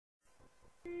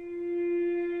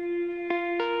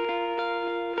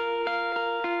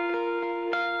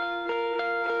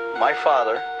my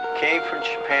father came from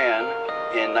Japan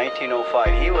in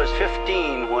 1905. He was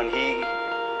 15 when he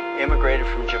immigrated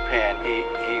from Japan.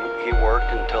 He worked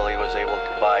until he was able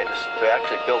to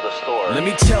actually build a store. Let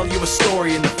me tell you a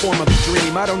story in the form of a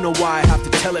dream. I don't know why I have to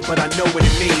tell it, but I know what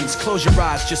it means. Close your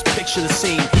eyes, just picture the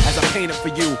scene as I paint it for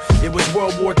you. It was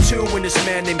World War II when this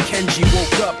man named Kenji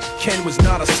woke up. Ken was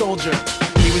not a soldier.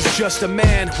 He was just a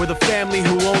man with a family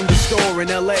who owned a store in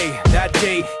LA. That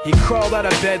day, he crawled out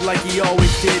of bed like he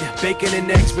always did, bacon and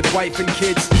eggs with wife and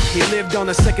kids. He lived on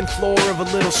the second floor of a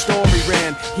little store he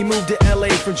ran. He moved to LA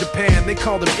from Japan, they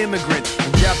called him immigrant.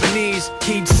 In Japanese,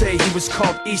 he'd say he was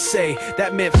called Issei.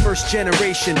 That meant first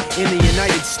generation in the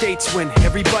United States, when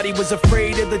everybody was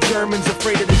afraid of the Germans,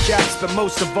 afraid of the Japs, but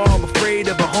most of all afraid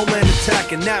of a homeland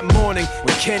attack. And that morning,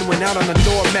 when Ken went out on the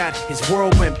doormat, his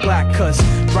world went black, cause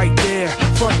right there,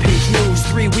 front page news,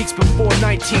 3 weeks before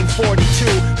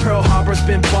 1942, Pearl Harbor's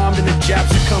been bombed and the Japs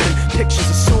are